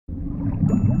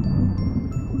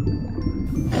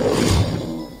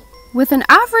With an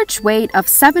average weight of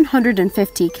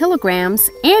 750 kilograms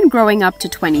and growing up to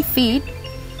 20 feet,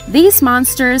 these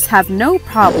monsters have no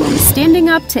problem standing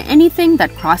up to anything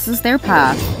that crosses their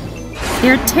path.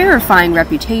 Their terrifying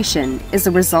reputation is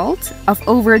a result of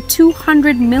over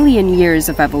 200 million years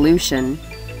of evolution.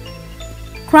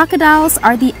 Crocodiles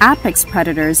are the apex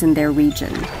predators in their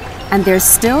region, and they're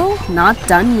still not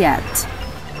done yet.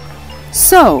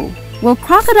 So, will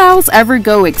crocodiles ever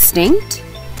go extinct?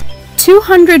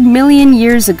 200 million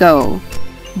years ago,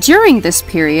 during this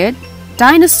period,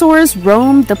 dinosaurs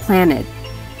roamed the planet.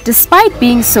 Despite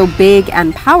being so big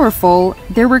and powerful,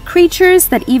 there were creatures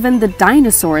that even the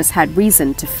dinosaurs had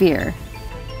reason to fear.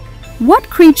 What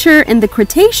creature in the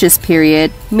Cretaceous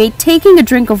period made taking a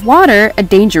drink of water a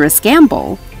dangerous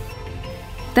gamble?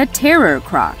 The terror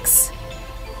crocs.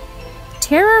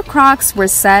 Terror crocs were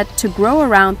said to grow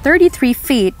around 33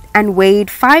 feet and weighed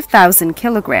 5,000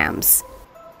 kilograms.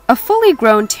 A fully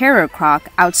grown terror croc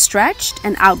outstretched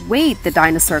and outweighed the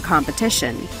dinosaur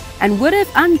competition and would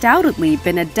have undoubtedly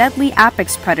been a deadly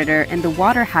apex predator in the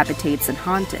water habitats it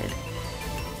haunted.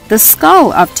 The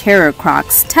skull of terror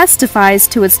crocs testifies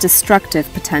to its destructive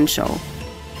potential.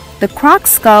 The croc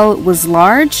skull was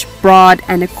large, broad,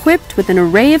 and equipped with an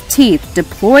array of teeth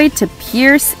deployed to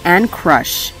pierce and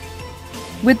crush.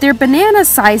 With their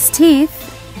banana-sized teeth,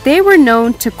 they were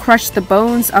known to crush the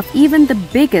bones of even the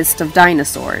biggest of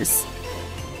dinosaurs.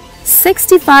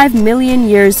 65 million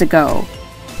years ago,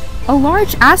 a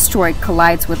large asteroid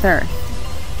collides with Earth.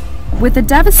 With a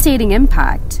devastating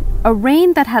impact, a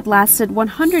reign that had lasted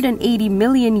 180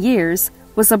 million years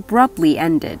was abruptly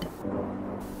ended.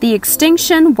 The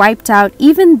extinction wiped out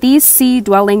even these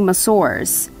sea-dwelling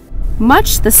mosaurs,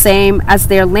 much the same as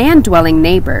their land-dwelling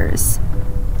neighbors.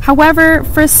 However,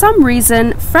 for some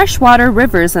reason, freshwater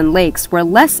rivers and lakes were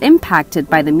less impacted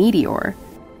by the meteor.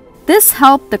 This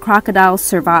helped the crocodiles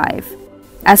survive,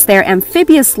 as their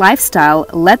amphibious lifestyle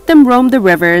let them roam the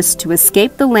rivers to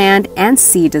escape the land and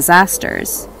sea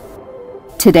disasters.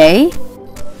 Today,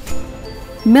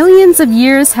 millions of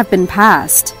years have been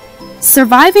passed.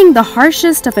 Surviving the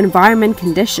harshest of environment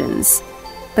conditions,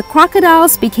 the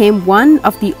crocodiles became one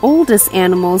of the oldest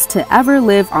animals to ever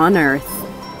live on Earth.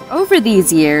 Over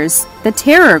these years, the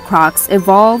terror crocs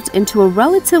evolved into a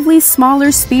relatively smaller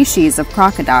species of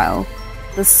crocodile,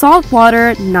 the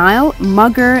saltwater, Nile,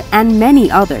 mugger, and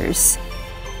many others.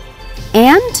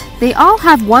 And they all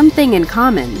have one thing in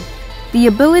common: the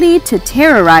ability to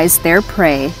terrorize their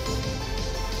prey.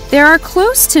 There are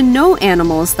close to no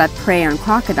animals that prey on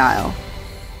crocodile.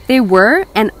 They were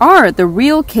and are the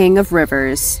real king of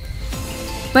rivers.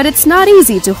 But it's not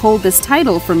easy to hold this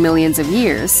title for millions of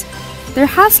years. There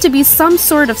has to be some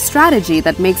sort of strategy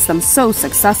that makes them so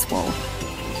successful.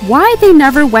 Why they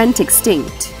never went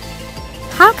extinct?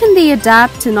 How can they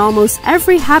adapt in almost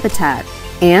every habitat?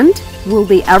 And will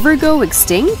they ever go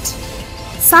extinct?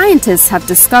 Scientists have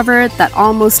discovered that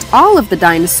almost all of the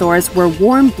dinosaurs were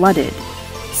warm-blooded.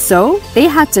 So, they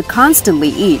had to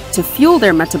constantly eat to fuel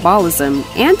their metabolism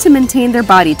and to maintain their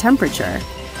body temperature.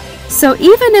 So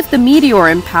even if the meteor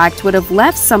impact would have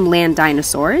left some land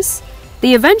dinosaurs,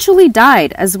 they eventually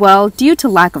died as well due to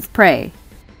lack of prey.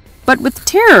 But with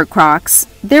terror crocs,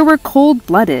 they were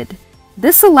cold-blooded.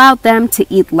 This allowed them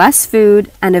to eat less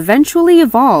food and eventually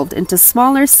evolved into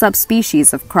smaller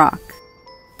subspecies of croc.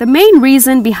 The main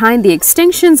reason behind the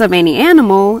extinctions of any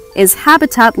animal is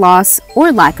habitat loss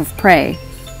or lack of prey.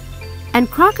 And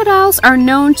crocodiles are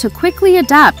known to quickly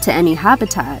adapt to any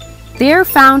habitat. They are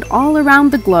found all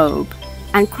around the globe,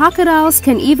 and crocodiles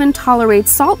can even tolerate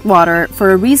salt water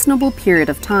for a reasonable period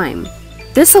of time.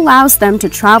 This allows them to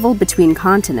travel between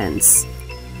continents.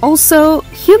 Also,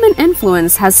 human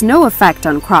influence has no effect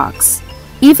on crocs.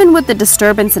 Even with the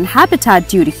disturbance in habitat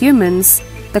due to humans,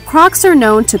 the crocs are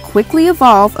known to quickly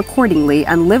evolve accordingly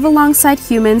and live alongside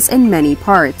humans in many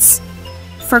parts.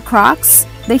 For crocs,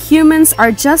 the humans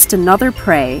are just another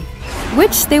prey,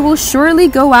 which they will surely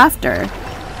go after.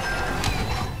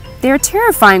 Their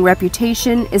terrifying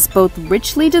reputation is both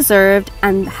richly deserved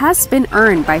and has been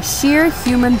earned by sheer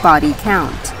human body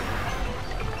count.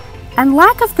 And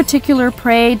lack of particular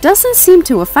prey doesn't seem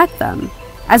to affect them,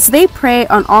 as they prey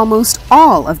on almost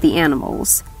all of the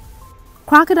animals.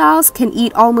 Crocodiles can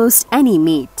eat almost any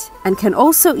meat, and can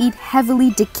also eat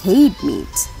heavily decayed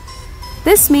meat.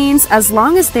 This means as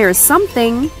long as there is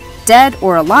something, dead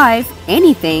or alive,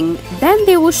 anything, then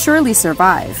they will surely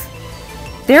survive.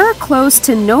 There are close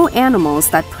to no animals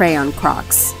that prey on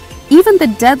crocs. Even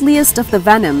the deadliest of the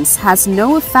venoms has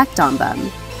no effect on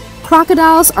them.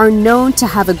 Crocodiles are known to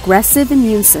have aggressive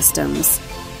immune systems,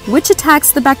 which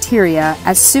attacks the bacteria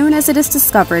as soon as it is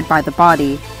discovered by the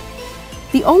body.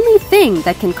 The only thing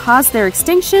that can cause their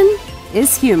extinction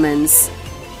is humans.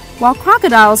 While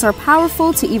crocodiles are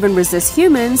powerful to even resist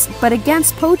humans, but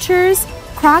against poachers,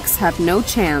 crocs have no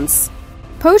chance.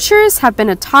 Poachers have been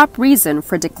a top reason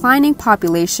for declining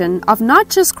population of not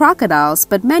just crocodiles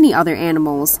but many other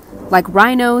animals, like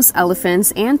rhinos,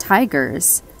 elephants, and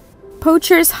tigers.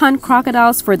 Poachers hunt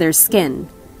crocodiles for their skin,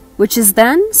 which is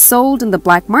then sold in the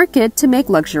black market to make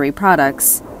luxury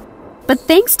products. But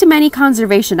thanks to many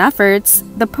conservation efforts,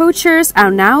 the poachers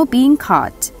are now being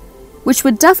caught, which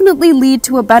would definitely lead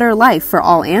to a better life for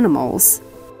all animals.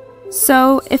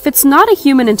 So, if it's not a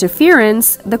human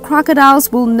interference, the crocodiles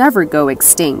will never go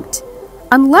extinct,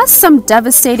 unless some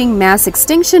devastating mass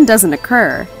extinction doesn't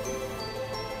occur.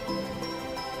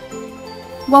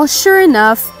 Well, sure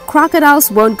enough, crocodiles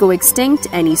won't go extinct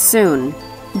any soon.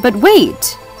 But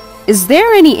wait! Is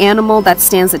there any animal that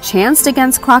stands a chance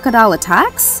against crocodile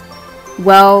attacks?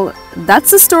 Well,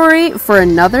 that's a story for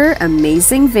another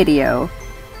amazing video.